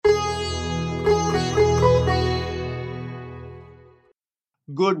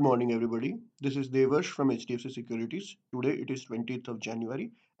Good morning, everybody. This is Devarsh from HDFC Securities. Today it is 20th of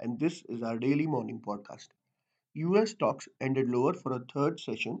January, and this is our daily morning podcast. US stocks ended lower for a third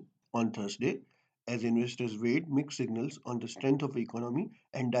session on Thursday as investors weighed mixed signals on the strength of the economy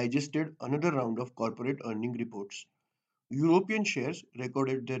and digested another round of corporate earning reports. European shares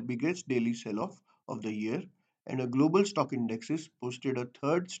recorded their biggest daily sell off of the year, and a global stock indexes posted a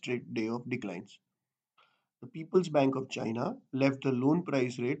third straight day of declines. The People's Bank of China left the loan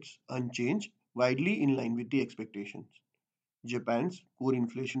price rates unchanged, widely in line with the expectations. Japan's core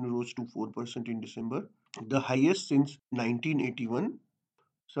inflation rose to 4% in December, the highest since 1981.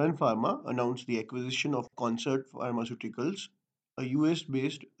 Sun Pharma announced the acquisition of Concert Pharmaceuticals, a US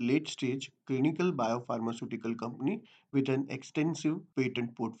based late stage clinical biopharmaceutical company with an extensive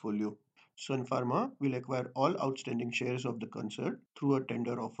patent portfolio. Sun Pharma will acquire all outstanding shares of the concert through a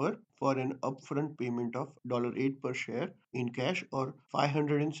tender offer for an upfront payment of $8 per share in cash or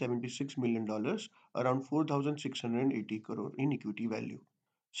 $576 million, around 4,680 crore in equity value.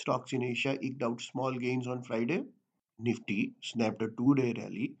 Stocks in Asia eked out small gains on Friday. Nifty snapped a two-day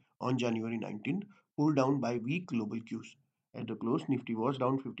rally on January 19th, pulled down by weak global cues. At the close, Nifty was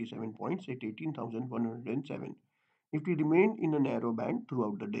down 57 points at 18,107. Nifty remained in a narrow band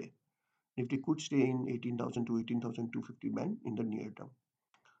throughout the day. Nifty could stay in 18,000 to 18,250 band in the near term.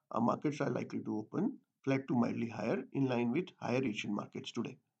 Our markets are likely to open flat to mildly higher in line with higher Asian markets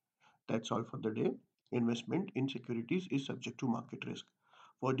today. That's all for the day. Investment in securities is subject to market risk.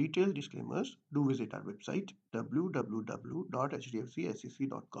 For detailed disclaimers, do visit our website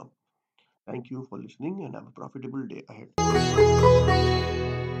www.hdfcsec.com. Thank you for listening and have a profitable day ahead.